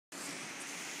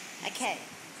Okay,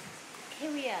 here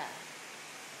we are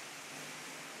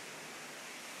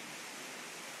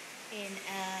in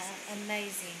our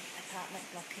amazing apartment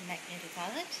block in Magnetic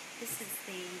Island. This is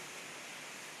the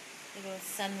little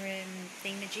sunroom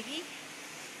thingamajiggy.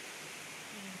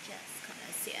 You can just kind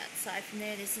of see outside from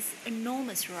there. There's this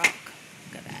enormous rock.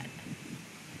 Look at that.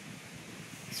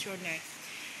 Extraordinary.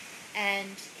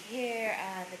 And here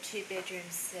are the two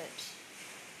bedrooms that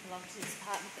belong to this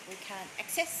apartment that we can't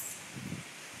access.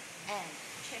 And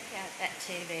check out that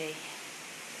TV.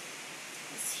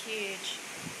 It's huge.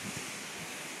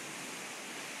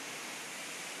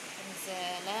 There's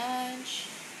a lounge,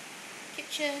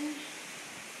 kitchen,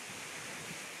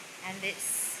 and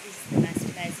this is the most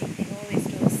amazing thing. All these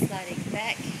doors sliding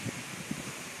back.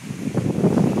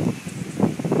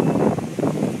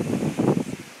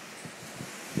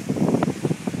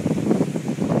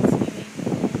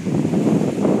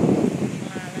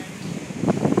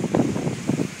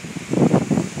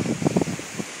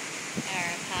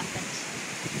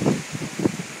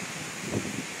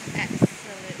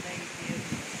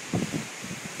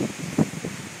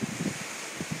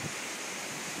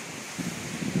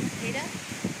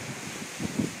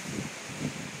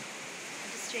 I'm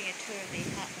just doing a tour of the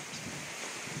apartment,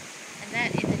 and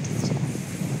that in the distance,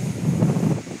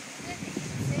 I don't think you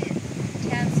can see it,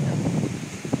 Townsville,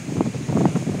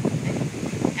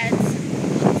 and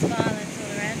lots of islands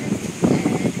all around us,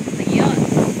 and the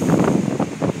yachts,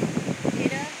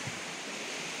 Peter,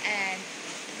 and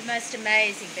the most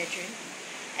amazing bedroom,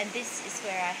 and this is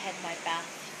where I had my bath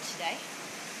today.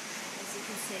 As you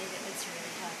can see, that was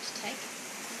really hard to take.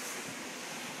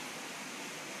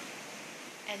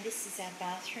 And this is our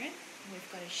bathroom. We've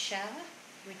got a shower,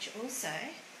 which also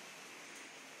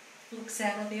looks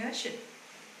out on the ocean,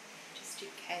 just in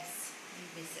case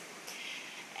you visit.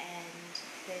 And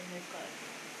then we've got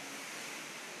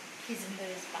his and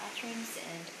hers bathrooms,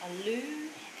 and a loo,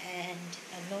 and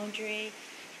a laundry,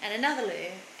 and another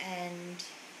loo, and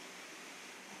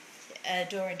a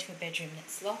door into a bedroom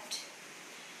that's locked.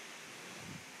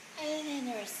 And then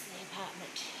the rest of the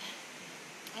apartment.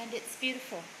 And it's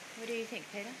beautiful. What do you think,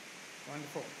 Peter?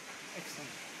 Wonderful. Excellent.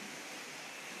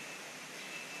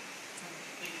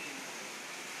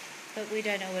 But we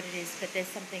don't know what it is, but there's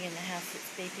something in the house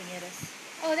that's beeping at us.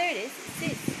 Oh, there it is. It's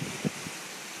this.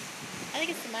 I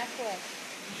think it's the microwave.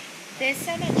 There's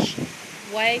so much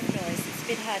wave noise, it's a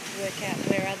bit hard to work out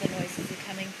where other noises are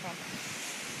coming from.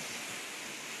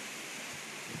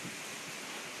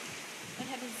 What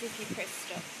happens if you press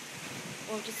stop?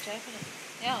 Or just open it?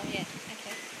 Oh, yeah.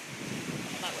 Okay.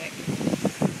 That might work.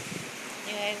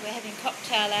 Anyway, we're having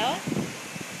cocktail hour.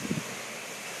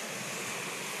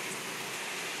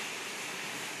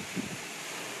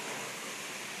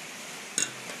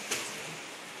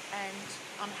 And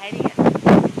I'm hating it,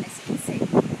 as you can see.